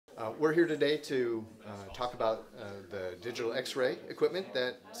We're here today to talk about the digital X-ray equipment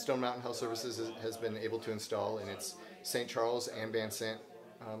that Stone Mountain Health Services has been able to install in its St. Charles and Van Sant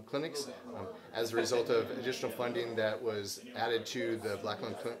clinics as a result of additional funding that was added to the Black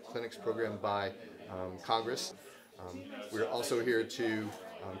Lung Clinics program by Congress. We're also here to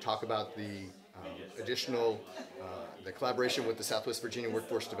talk about the additional the collaboration with the Southwest Virginia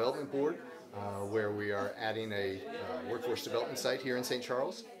Workforce Development Board, where we are adding a workforce development site here in St.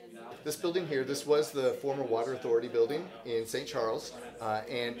 Charles. This building here, this was the former Water Authority building in St. Charles,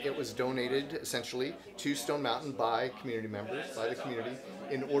 and it was donated essentially to Stone Mountain by community members, by the community,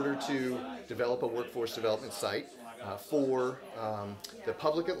 in order to develop a workforce development site for the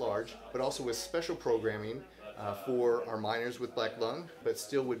public at large, but also with special programming for our miners with black lung, but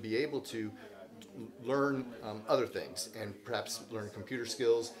still would be able to learn other things and perhaps learn computer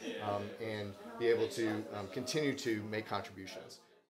skills and be able to continue to make contributions.